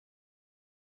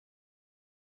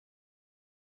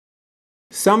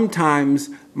Sometimes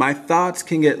my thoughts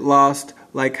can get lost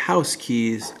like house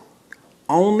keys,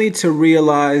 only to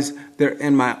realize they're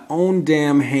in my own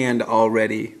damn hand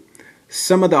already.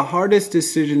 Some of the hardest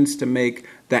decisions to make,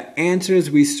 the answers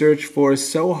we search for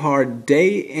so hard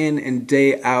day in and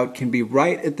day out, can be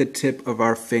right at the tip of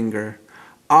our finger.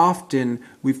 Often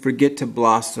we forget to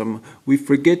blossom, we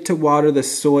forget to water the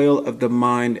soil of the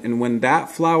mind, and when that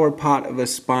flower pot of a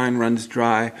spine runs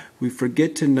dry, we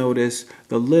forget to notice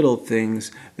the little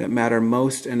things that matter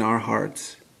most in our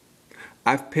hearts.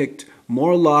 I've picked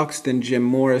more locks than Jim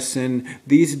Morrison.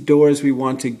 These doors we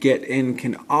want to get in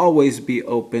can always be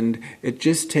opened. It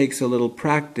just takes a little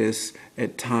practice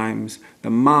at times. The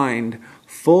mind,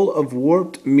 full of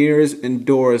warped mirrors and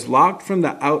doors, locked from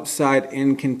the outside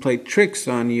in, can play tricks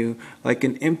on you like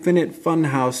an infinite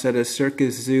funhouse at a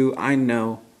circus zoo. I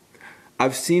know.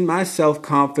 I've seen my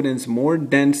self-confidence more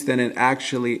dense than it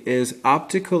actually is.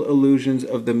 Optical illusions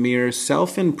of the mirror,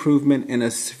 self-improvement in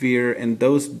a sphere, and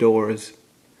those doors.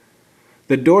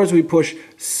 The doors we push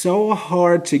so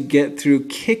hard to get through,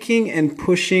 kicking and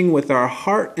pushing with our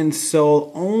heart and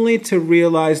soul, only to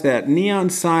realize that neon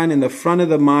sign in the front of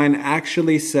the mind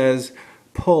actually says,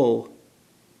 pull.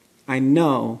 I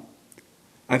know.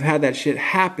 I've had that shit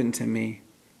happen to me.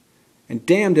 And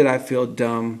damn did I feel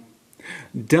dumb.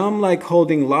 Dumb like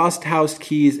holding lost house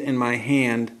keys in my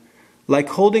hand. Like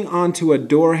holding onto a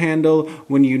door handle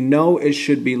when you know it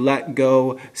should be let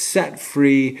go, set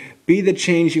free, be the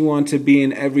change you want to be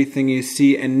in everything you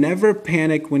see, and never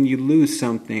panic when you lose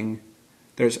something.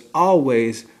 There's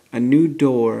always a new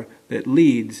door that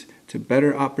leads to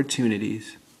better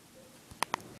opportunities.